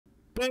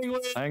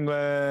Penguins.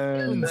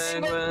 Penguins.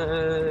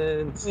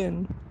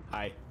 Penguins.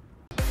 Hi.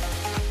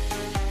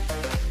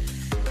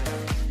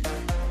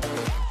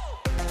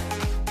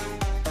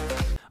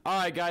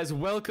 Alright guys,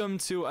 welcome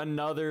to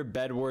another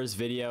Bed Wars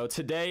video.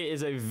 Today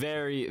is a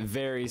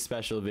very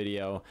special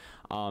video.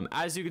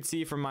 As you can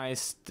see from my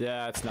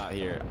stats, not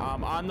here,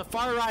 on the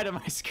far right of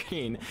my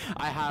screen,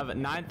 I have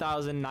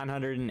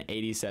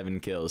 9,987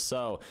 kills.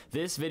 So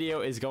this video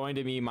is going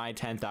to be my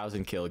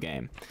 10,000 kill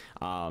game.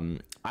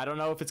 I don't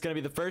know if it's going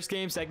to be the first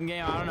game, second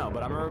game, I don't know,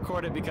 but I'm going to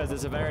record it because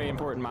it's a very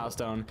important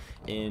milestone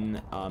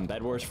in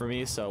Bed Wars for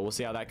me, so we'll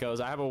see how that goes.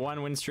 I have a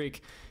 1-win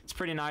streak. It's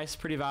pretty nice,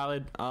 pretty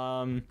valid.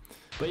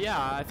 But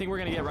yeah, I think we're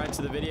going to get right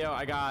into the video.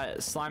 I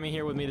got Slimy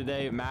here with me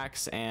today,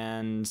 Max,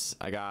 and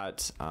I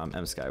got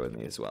M-Sky with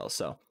me as well.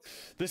 So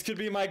this could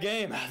be my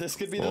game. This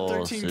could be the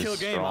 13 kill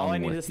game. All I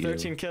need is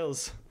 13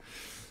 kills.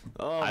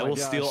 Oh, I will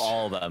steal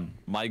all of them.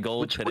 My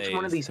goal today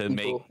is to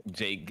make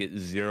Jake get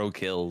 0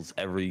 kills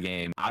every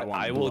game.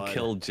 I will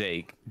kill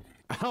Jake.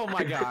 Oh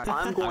my god.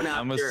 I'm going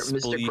after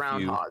Mr.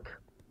 Groundhog.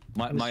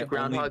 My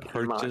only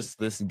purchase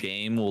this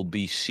game will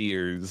be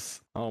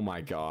shears. Oh my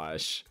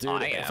gosh.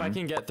 Dude, if I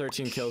can get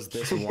 13 kills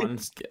this one...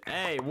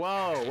 Hey,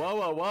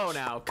 whoa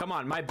now. Come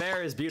on, my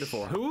bear is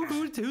beautiful.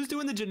 Who's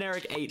doing the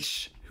generic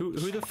H?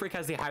 Who the frick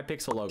has the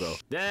Hypixel logo?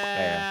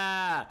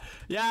 Yeah!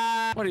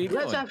 Yeah! What are you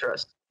doing? Red's after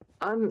us.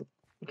 I'm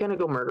gonna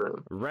go murder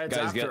him. Red's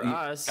after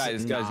us.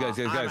 Guys.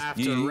 I'm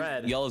after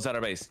red. Yellow's at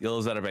our base.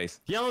 Yellow's at our base.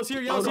 Yellow's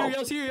here, yellow's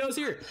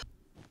here.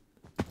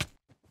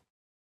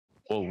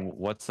 Whoa,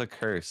 what's the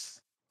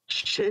curse?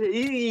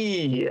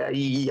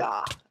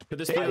 Yeah. Could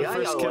this be the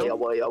first kill?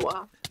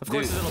 Of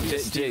course it'll be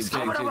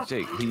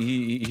Jake.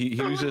 He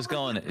was just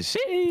going.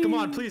 Come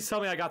on, please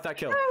tell me I got that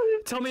kill.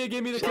 Tell me it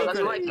gave me the kill.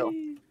 That's my kill.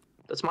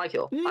 That's my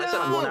kill. No, I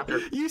said I'm going after.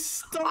 You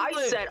stole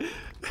it.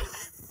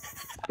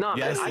 No,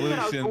 yes, man, I said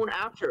I was going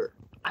after.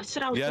 I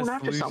said I was going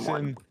after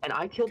someone, and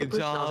I killed the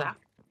person I was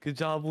after. Good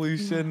job,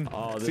 Lucian.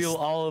 Steal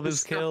all of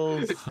his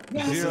kills.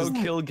 0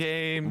 kill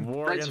game.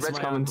 War against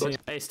my own team.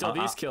 Hey, still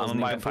these kills. I'm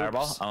gonna buy a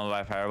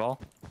fireball.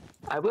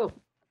 I will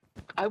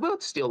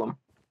steal them.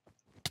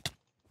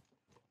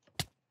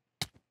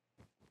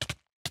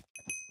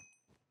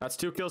 That's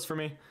 2 kills for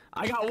me.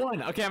 I got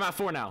 1. Okay, I'm at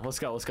 4 now. Let's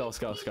go.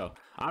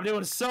 I'm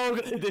doing so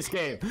good at this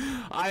game.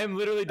 I am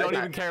literally don't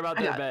even care about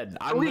their bed.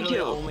 I'm literally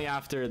only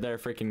after their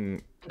freaking...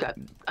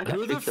 I got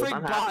Who the frick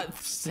bought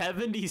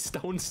 70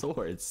 stone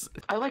swords?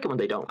 I like it when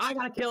they don't. I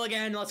got a kill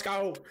again. Let's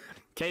go.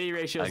 KD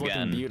ratio is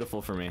looking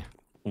beautiful for me.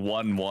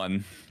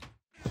 1-1.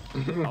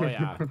 Oh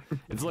yeah,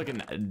 it's looking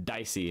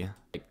dicey.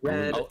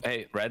 Red. Oh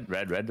hey, red.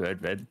 We're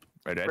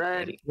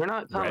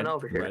not coming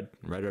over here.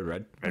 Red.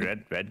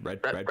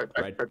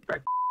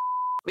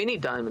 We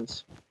need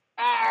diamonds.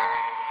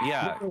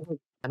 Yeah. No.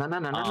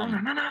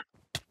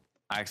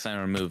 I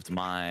accidentally removed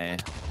an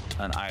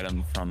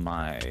item from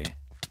my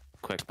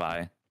quick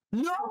buy.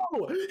 No,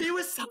 he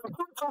was so.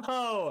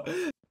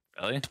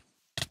 Really?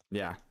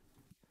 Yeah.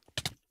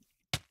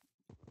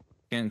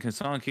 Can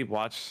someone keep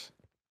watch?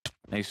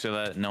 Make sure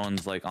that no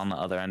one's like on the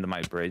other end of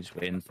my bridge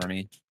waiting for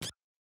me.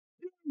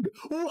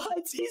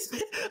 What?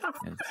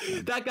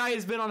 That guy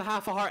has been on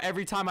half a heart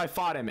every time I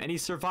fought him, and he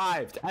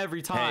survived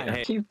every time.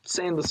 Hey. Keep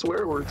saying the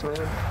swear words, man.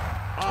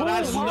 Oh,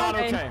 that's not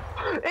okay.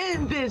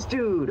 End this,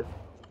 dude.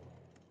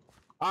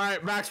 All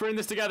right, Max, we're in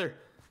this together.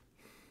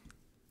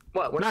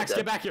 What? Max,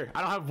 get back here.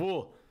 I don't have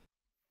wool.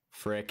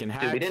 Frickin'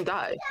 heck. Dude, we didn't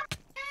die.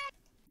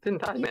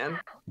 Didn't die, man.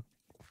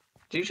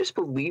 Do you just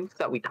believe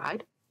that we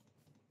died?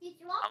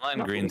 I'm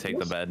letting Green take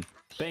the bed.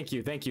 Thank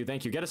you.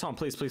 Get us home,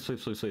 please.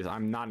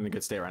 I'm not in a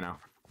good state right now.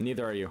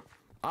 Neither are you.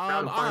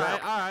 All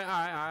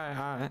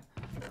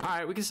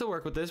right. We can still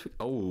work with this.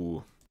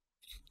 Oh,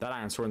 that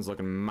iron sword's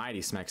looking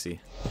mighty smexy.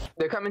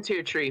 They're coming to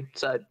your tree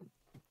side,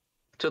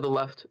 to the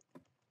left.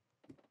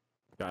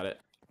 Got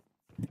it.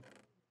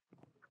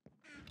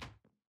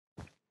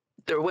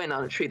 They're waiting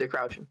on a tree. They're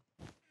crouching.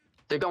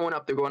 They're going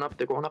up. They're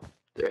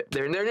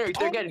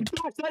getting.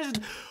 Gosh, that is,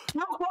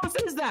 how close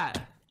is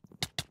that?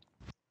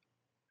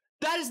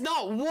 That is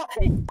not what.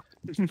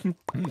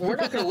 We're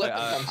not gonna let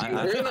them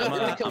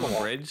come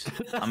to you.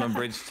 I'm a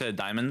bridge to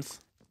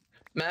diamonds.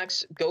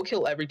 Max, go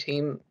kill every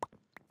team,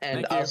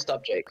 and I'll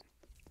stop Jake.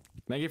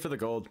 Thank you for the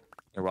gold.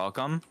 You're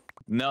welcome.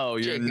 No,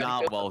 you're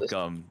not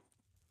welcome.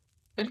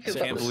 I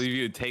can't believe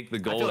you take the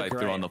gold I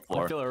threw on the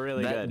floor. I feel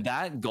really good.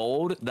 That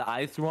gold that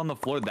I threw on the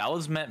floor, that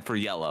was meant for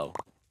yellow.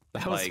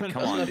 That was like,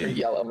 come on, dude.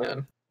 Yellow,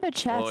 man. The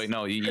chest. Oh, wait,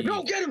 no,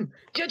 no, get him!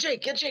 Get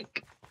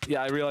Jake!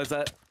 Yeah, I realized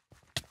that.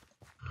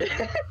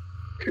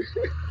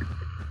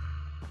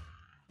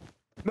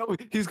 No,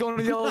 he's going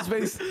to yellow's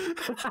base. Take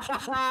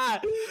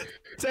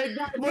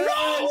that,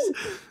 boys!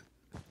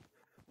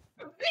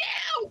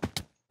 No!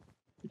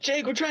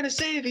 Jake, we're trying to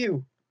save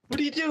you. What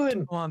are you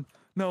doing? Come on,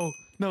 no.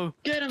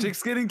 Get him!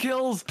 Jake's getting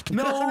kills.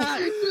 No.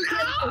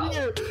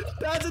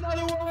 That's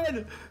another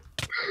one.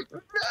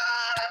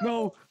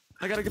 No,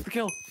 I gotta get the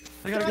kill.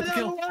 I got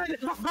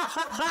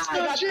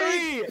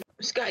 3.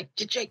 Sky,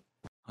 get Jake.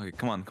 Okay,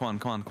 come on.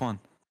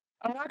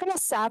 I'm not gonna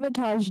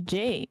sabotage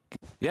Jake.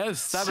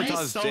 Yes,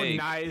 sabotage so Jake.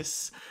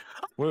 Nice.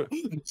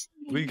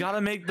 We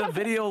gotta make the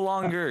video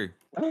longer.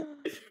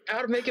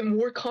 Gotta make it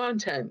more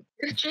content.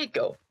 Where'd Jake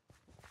go?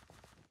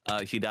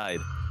 He died.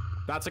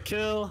 That's a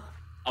kill.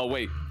 Oh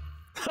wait.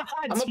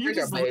 you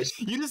just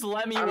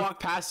let me walk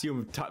past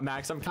you,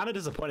 Max. I'm kind of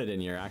disappointed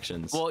in your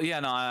actions. Well, yeah,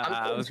 no,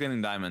 I was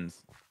getting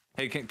diamonds.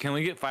 Hey, can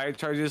we get fire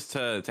charges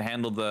to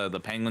handle the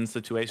penguin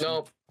situation?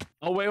 Nope.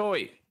 Oh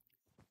wait.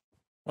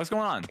 What's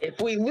going on?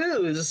 If we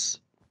lose,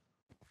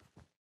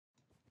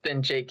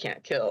 then Jake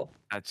can't kill.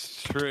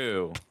 That's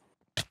true.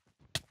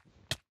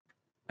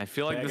 I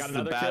feel like this is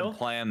a bad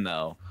plan,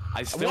 though.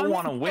 I still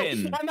want to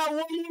win. I got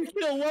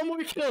one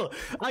more kill.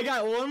 I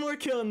got one more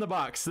kill in the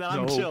box. Then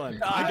I'm chilling.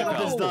 I got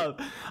this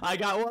dub. I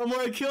got one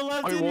more kill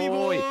left in me,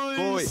 boys.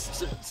 Wait.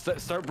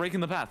 Start breaking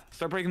the path.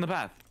 Start breaking the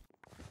path.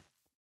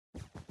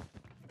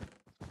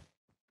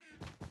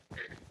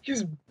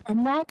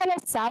 I'm not gonna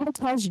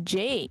sabotage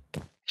Jake.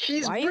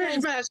 He's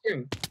bridge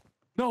mastering.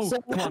 No,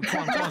 come on.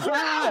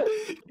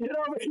 Get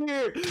over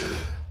here.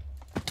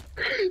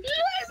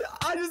 Yes!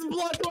 I just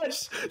block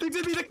clutch. They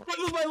did me the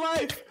kill of my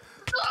life.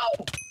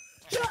 No!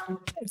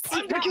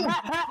 I'm gonna kill him.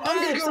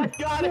 I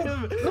got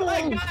him. No.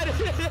 I got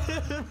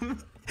him.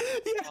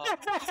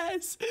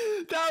 Yes!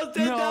 That was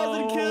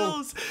 10,000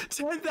 kills.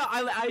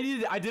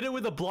 10,000. I did it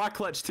with a block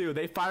clutch too.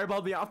 They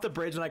fireballed me off the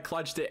bridge and I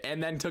clutched it and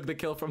then took the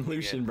kill from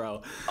Lucian,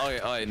 bro.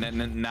 Okay.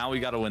 Now we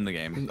gotta win the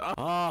game.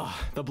 Oh,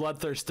 the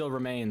bloodthirst still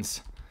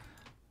remains.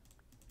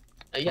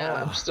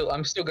 Yeah, I'm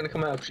still gonna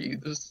come after you.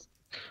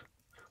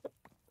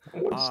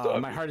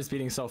 My heart is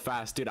beating so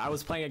fast, dude. I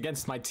was playing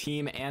against my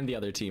team and the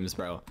other teams,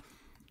 bro.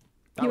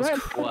 That was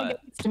playing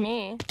against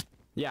me.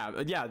 Yeah.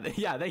 Thank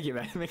you,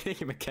 man.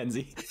 Thank you,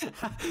 Mackenzie.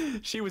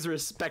 She was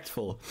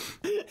respectful.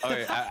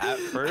 Okay, at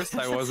first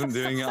I wasn't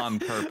doing it on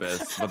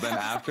purpose, but then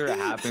after it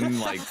happened,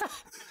 like.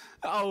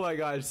 Oh my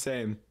god,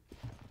 same.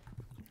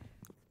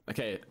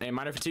 Okay, a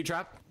miner fatigue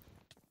trap.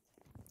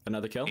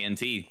 Another kill.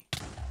 TNT.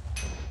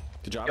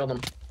 Good job. Killed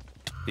him.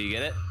 Do you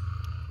get it?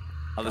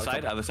 Other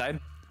side.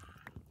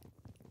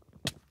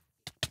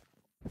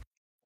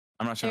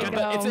 I'm not sure.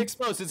 It's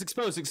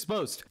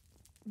exposed.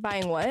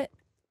 Buying what?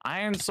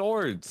 Iron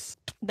swords.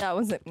 That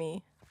wasn't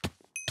me.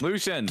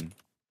 Lucian.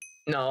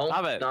 No,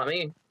 Stop it. not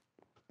me.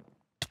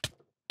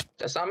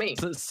 That's not me.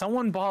 So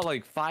someone bought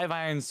like 5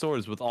 iron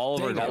swords with all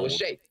of our That gold. was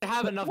Jake. I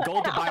have enough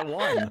gold to buy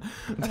one.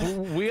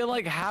 We had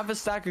like half a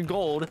stack of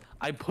gold.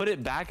 I put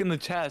it back in the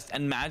chest,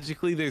 and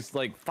magically there's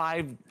like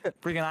 5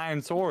 freaking iron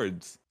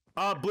swords.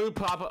 Blue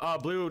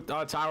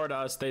tower to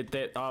us. They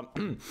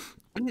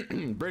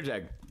bridge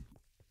egg.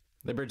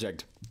 They bridge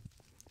egged.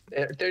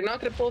 They're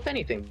not gonna pull up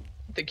anything.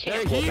 They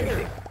can't pull up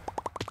anything.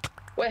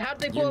 Wait, how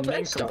did they blow up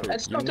Edstone?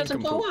 Edstone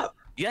doesn't blow up.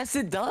 Yes,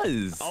 it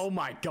does. Oh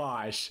my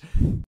gosh.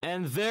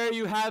 And there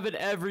you have it,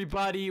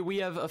 everybody. We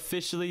have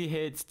officially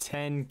hit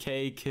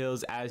 10K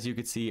kills, as you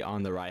can see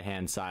on the right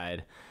hand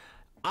side.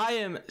 I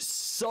am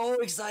so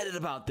excited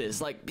about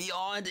this, like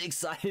beyond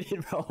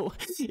excited, bro.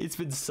 It's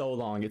been so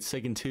long. It's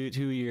taken two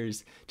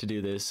years to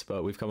do this,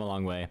 but we've come a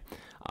long way.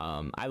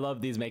 I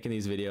love making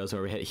these videos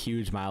where we hit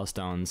huge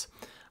milestones.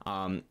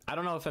 I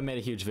don't know if I made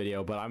a huge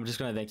video, but I'm just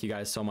gonna thank you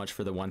guys so much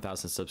for the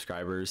 1,000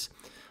 subscribers.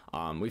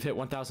 We've hit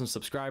 1,000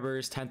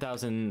 subscribers,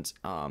 10,000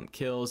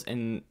 kills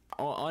in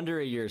under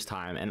a year's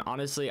time, and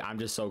honestly, I'm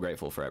just so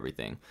grateful for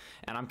everything.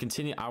 And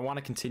I want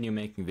to continue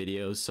making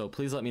videos, so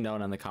please let me know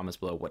in the comments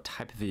below what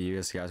type of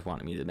videos you guys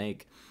want me to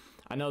make.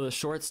 I know the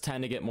shorts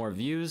tend to get more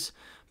views,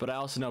 but I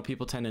also know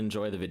people tend to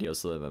enjoy the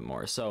videos a little bit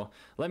more. So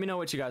let me know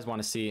what you guys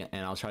want to see,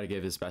 and I'll try to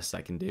give as best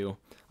I can do.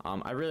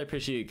 I really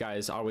appreciate you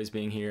guys always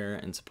being here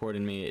and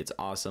supporting me. It's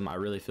awesome. I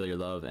really feel your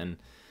love, and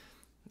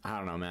I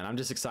don't know, man. I'm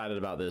just excited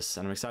about this,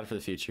 and I'm excited for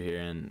the future here,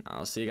 and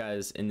I'll see you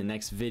guys in the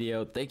next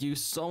video. Thank you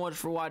so much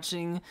for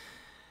watching.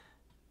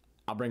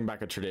 I'll bring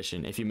back a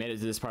tradition. If you made it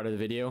to this part of the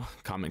video,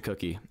 comment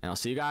cookie, and I'll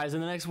see you guys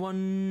in the next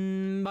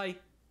one. Bye.